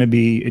is going to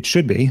be, it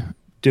should be,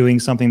 doing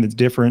something that's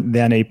different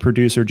than a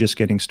producer just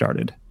getting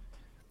started.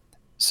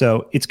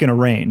 So it's going to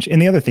range.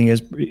 And the other thing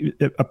is,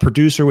 a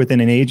producer within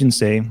an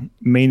agency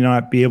may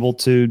not be able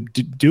to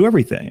do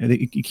everything.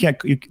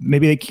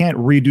 Maybe they can't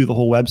redo the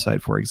whole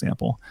website, for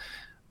example.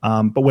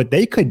 But what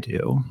they could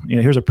do,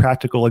 here's a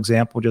practical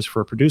example just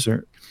for a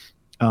producer.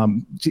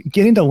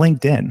 Get into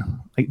LinkedIn.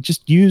 Like,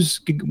 just you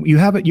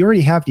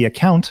already have the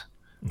account.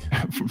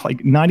 Like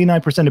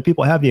 99% of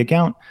people have the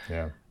account.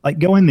 Yeah. Like,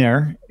 go in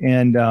there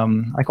and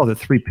I call it the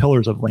 3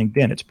 pillars of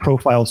LinkedIn. It's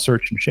profile,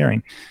 search, and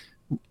sharing.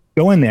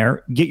 Go in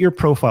there, get your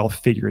profile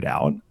figured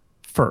out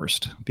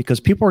first, because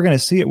people are going to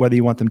see it whether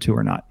you want them to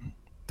or not.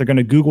 They're going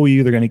to Google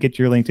you. They're going to get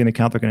to your LinkedIn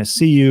account. They're going to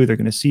see you. They're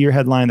going to see your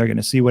headline. They're going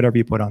to see whatever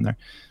you put on there.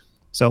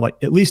 So like,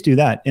 at least do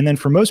that. And then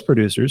for most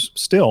producers,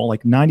 still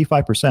like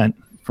 95%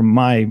 from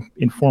my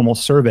informal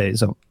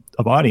surveys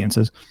of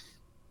audiences,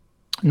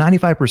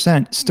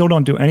 95% still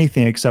don't do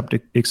anything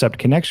except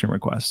connection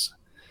requests,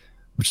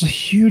 which is a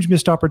huge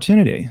missed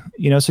opportunity.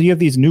 So you have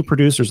these new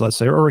producers, let's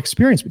say, or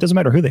experienced, it doesn't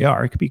matter who they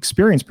are. It could be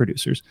experienced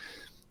producers,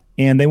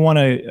 and they want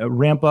to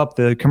ramp up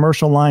the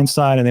commercial line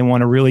side, and they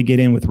want to really get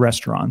in with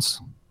restaurants.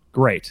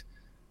 Great.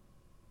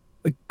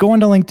 Go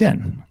onto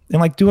LinkedIn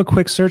and do a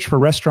quick search for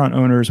restaurant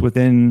owners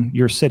within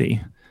your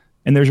city,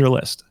 and there's your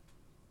list.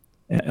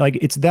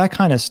 It's that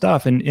kind of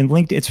stuff. And in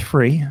LinkedIn, it's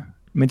free.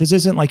 This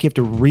isn't like you have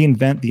to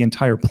reinvent the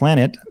entire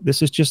planet.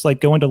 This is just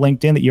like go into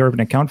LinkedIn that you have an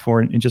account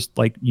for and just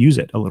use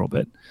it a little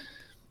bit.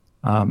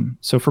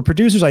 So for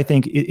producers, I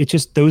think it's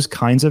just those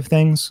kinds of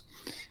things.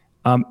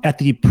 At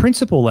the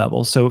principal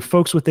level, so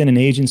folks within an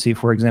agency,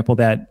 for example,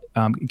 that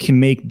can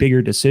make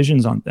bigger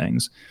decisions on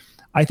things,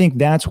 I think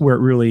that's where it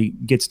really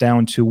gets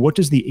down to, what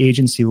does the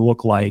agency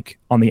look like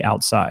on the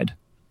outside?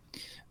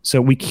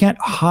 So we can't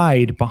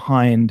hide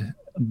behind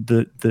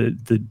the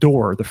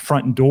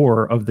front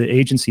door of the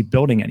agency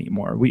building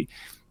anymore.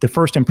 The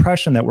first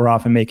impression that we're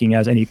often making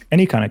as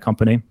any kind of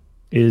company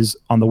is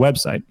on the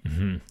website.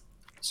 Mm-hmm.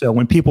 So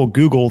when people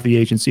Google the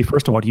agency,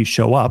 first of all, do you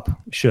show up?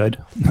 That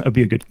would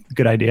be a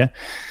good idea.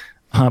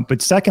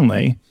 But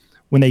secondly,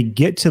 when they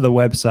get to the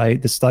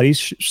website, the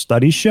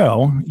studies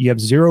show you have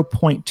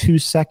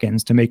 0.2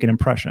 seconds to make an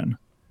impression.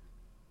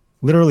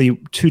 Literally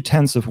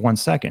 0.2 of 1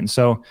 second.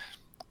 So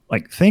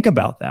like, think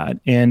about that.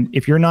 And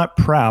if you're not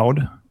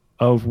proud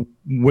of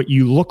what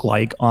you look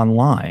like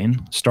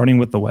online, starting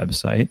with the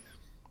website,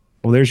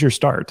 well, there's your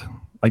start.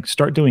 Like,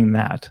 start doing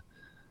that.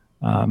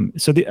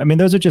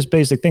 Those are just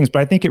basic things,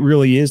 but I think it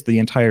really is the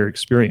entire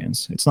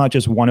experience. It's not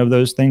just one of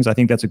those things. I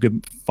think that's a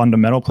good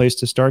fundamental place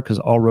to start, because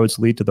all roads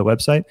lead to the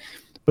website.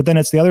 But then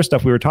it's the other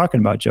stuff we were talking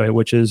about, Joey,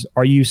 which is,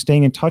 are you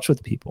staying in touch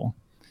with people?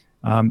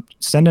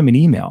 Send them an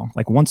email,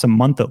 like once a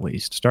month at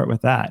least. Start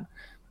with that.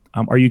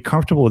 Are you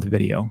comfortable with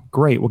video?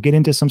 Great. We'll get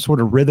into some sort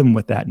of rhythm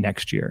with that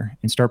next year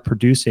and start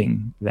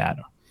producing that.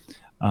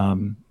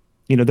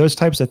 Those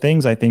types of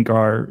things, I think,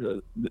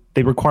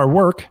 they require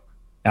work.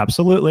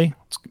 Absolutely.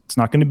 It's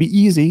not going to be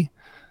easy.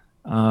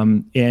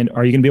 And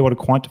are you going to be able to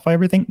quantify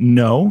everything?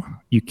 No,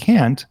 you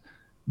can't.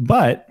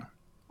 But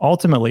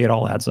ultimately, it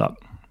all adds up.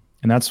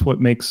 And that's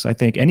what makes, I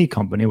think, any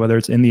company, whether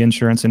it's in the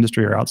insurance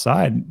industry or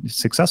outside,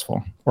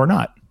 successful or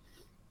not.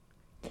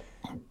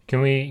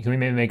 Can we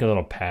maybe make a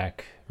little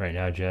pack right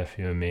now, Jeff,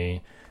 you and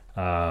me?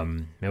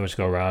 Maybe we'll just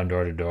go around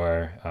door to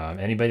door.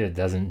 Anybody that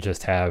doesn't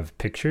just have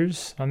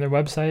pictures on their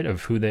website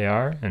of who they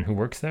are and who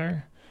works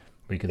there,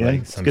 we could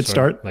some good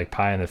sort of start. like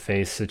pie in the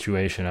face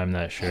situation. I'm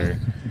not sure.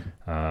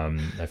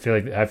 I feel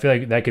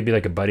like that could be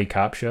like a buddy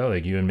cop show,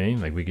 like you and me.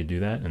 Like, we could do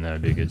that, and that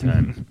would be a good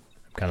time.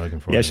 I'm kind of looking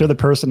forward. Yeah, show the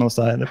personal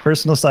side. The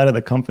personal side of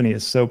the company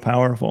is so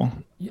powerful.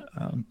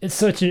 It's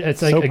such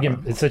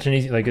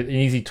an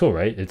easy tool,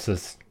 right? It's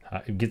just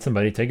get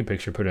somebody, take a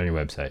picture, put it on your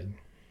website.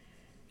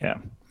 Yeah.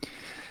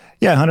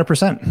 Yeah,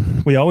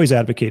 100%. We always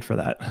advocate for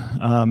that.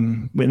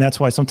 And that's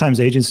why sometimes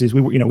agencies,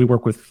 we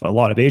work with a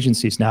lot of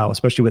agencies now,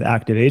 especially with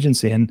active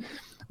agency. And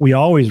we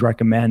always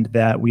recommend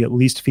that we at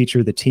least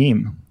feature the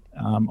team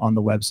on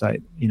the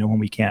website, when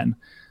we can.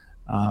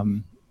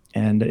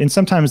 And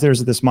sometimes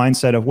there's this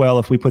mindset of, well,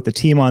 if we put the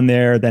team on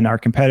there, then our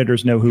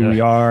competitors know who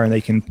we are and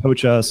they can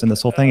poach us and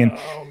this whole thing. And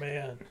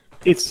man,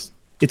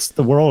 it's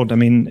the world. I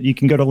mean, you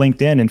can go to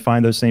LinkedIn and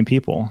find those same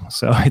people.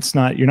 So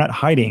you're not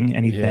hiding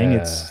anything.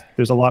 Yeah.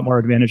 There's a lot more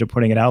advantage of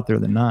putting it out there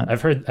than not.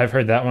 I've heard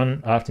that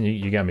one often.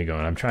 You got me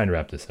going. I'm trying to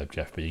wrap this up,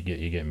 Jeff, but you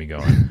get me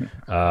going.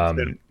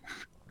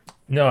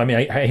 No, I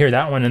mean, I hear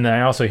that one, and then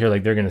I also hear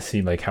like they're going to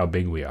see like how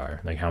big we are,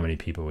 like how many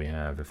people we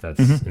have, if that's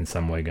in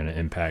some way going to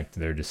impact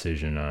their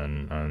decision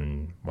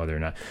on whether or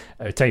not.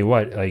 I tell you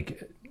what,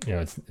 like,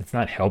 it's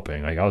not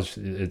helping. Like,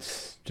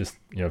 it's just,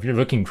 if you're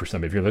looking for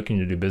somebody, if you're looking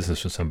to do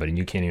business with somebody and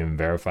you can't even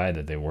verify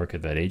that they work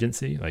at that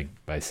agency, like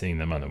by seeing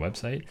them on the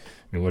website, I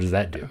mean, what does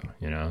that do?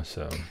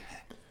 So.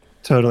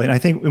 Totally. And I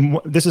think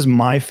this is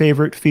my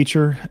favorite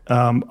feature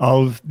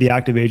of the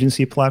active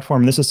agency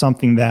platform. This is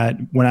something that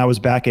when I was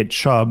back at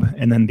Chubb,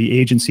 and then the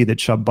agency that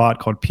Chubb bought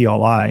called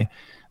PLI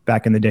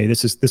back in the day,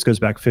 this goes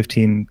back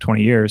 15,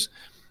 20 years,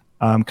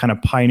 kind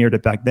of pioneered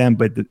it back then.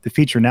 But the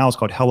feature now is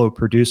called Hello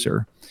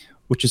Producer,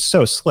 which is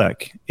so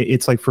slick.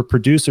 It's like for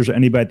producers or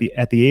anybody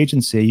at the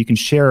agency, you can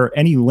share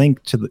any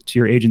link to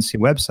your agency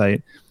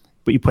website,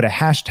 but you put a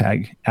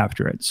hashtag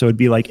after it. So it'd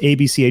be like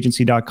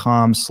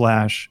abcagency.com/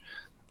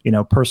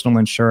 personal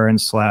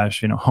insurance /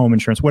 home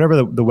insurance, whatever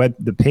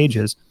the page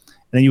is.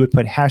 And then you would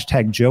put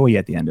hashtag Joey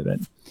at the end of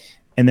it.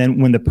 And then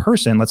when the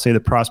person, let's say the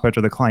prospect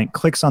or the client,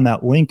 clicks on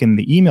that link in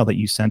the email that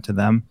you sent to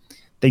them,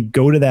 they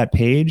go to that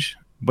page,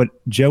 but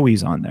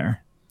Joey's on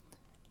there.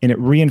 And it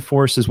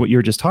reinforces what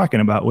you're just talking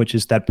about, which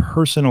is that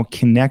personal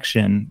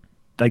connection.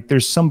 Like,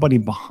 there's somebody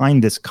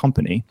behind this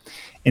company.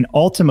 And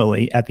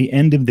ultimately, at the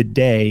end of the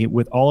day,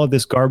 with all of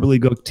this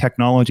gobbledygook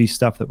technology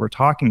stuff that we're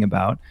talking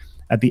about,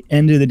 at the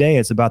end of the day,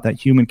 it's about that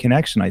human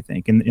connection, I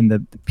think, and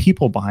the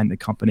people behind the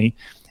company.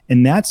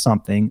 And that's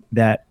something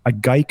that a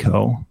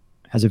Geico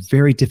has a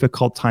very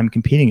difficult time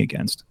competing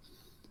against.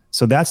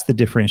 So that's the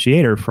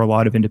differentiator for a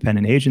lot of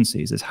independent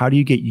agencies, is how do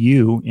you get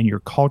you and your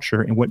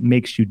culture and what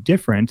makes you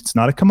different? It's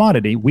not a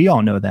commodity. We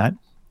all know that.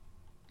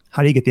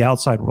 How do you get the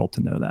outside world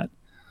to know that?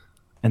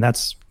 And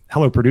that's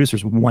Hello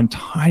Producers, one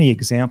tiny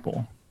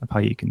example of how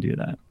you can do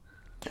that.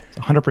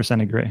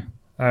 100% agree.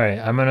 All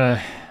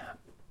right,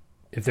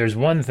 if there's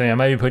one thing, I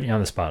might be putting you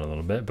on the spot a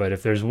little bit, but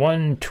if there's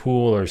one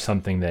tool or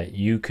something that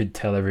you could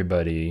tell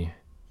everybody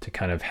to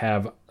kind of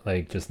have,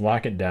 like, just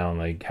lock it down,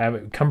 like have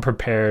it come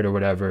prepared or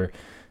whatever,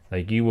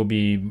 like you will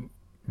be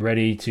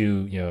ready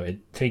to,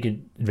 take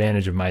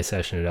advantage of my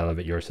session at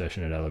Elevate, your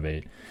session at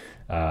Elevate.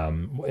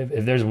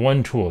 If there's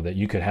one tool that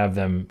you could have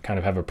them kind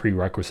of have a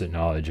prerequisite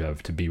knowledge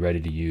of to be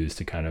ready to use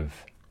to kind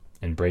of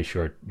embrace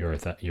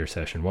your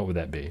session, what would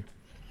that be?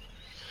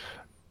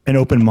 An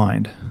open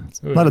mind.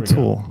 It's not a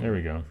tool. There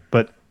we go.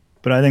 But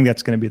I think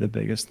that's going to be the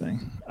biggest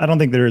thing. I don't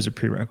think there is a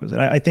prerequisite.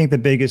 I think the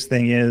biggest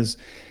thing is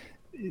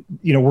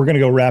we're going to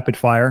go rapid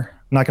fire.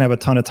 I'm not going to have a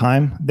ton of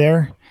time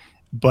there,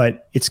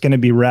 but it's going to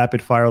be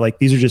rapid fire. Like,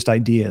 these are just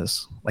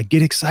ideas. Like,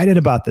 get excited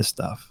about this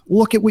stuff.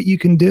 Look at what you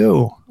can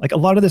do. Like, a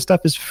lot of this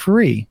stuff is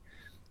free.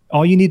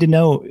 All you need to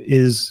know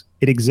is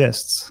it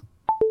exists.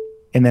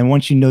 And then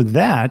once you know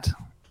that,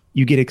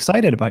 you get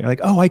excited about it. You're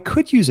like, oh, I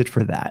could use it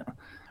for that.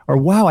 Or,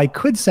 wow, I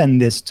could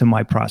send this to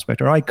my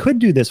prospect. Or, I could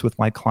do this with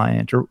my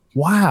client. Or,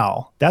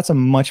 wow, that's a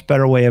much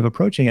better way of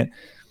approaching it.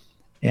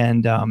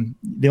 And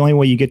the only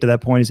way you get to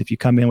that point is if you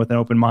come in with an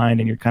open mind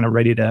and you're kind of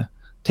ready to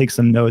take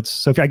some notes.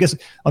 So I guess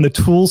on the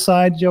tool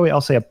side, Joey, I'll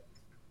say a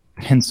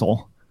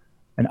pencil,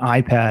 an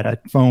iPad, a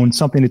phone,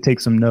 something to take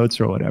some notes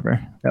or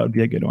whatever. That would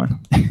be a good one.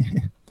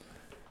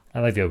 I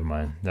like the open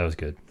mind. That was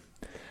good.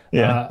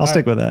 Yeah, I'll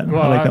stick with that.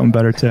 Well, I like that one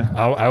better too.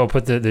 I will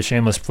put the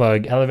shameless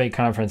plug,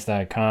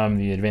 elevateconference.com.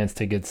 The advanced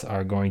tickets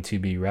are going to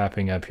be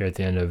wrapping up here at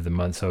the end of the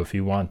month. So if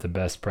you want the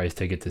best price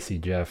ticket to see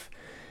Jeff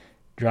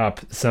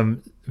drop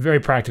some very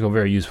practical,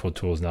 very useful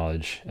tools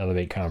knowledge,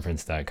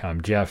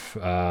 elevateconference.com. Jeff,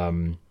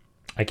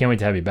 I can't wait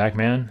to have you back,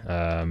 man.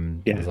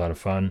 It was a lot of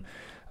fun.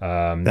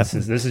 This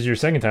is your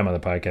second time on the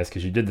podcast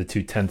because you did the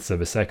 0.2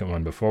 of a second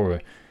one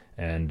before,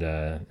 and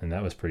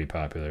that was pretty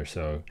popular.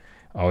 So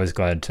always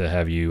glad to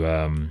have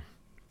you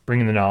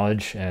bringing the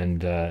knowledge.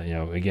 And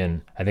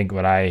again, I think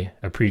what I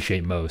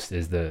appreciate most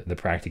is the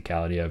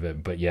practicality of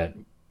it, but yet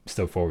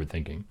still forward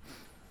thinking.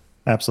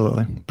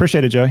 Absolutely.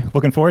 Appreciate it, Joey.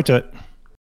 Looking forward to it.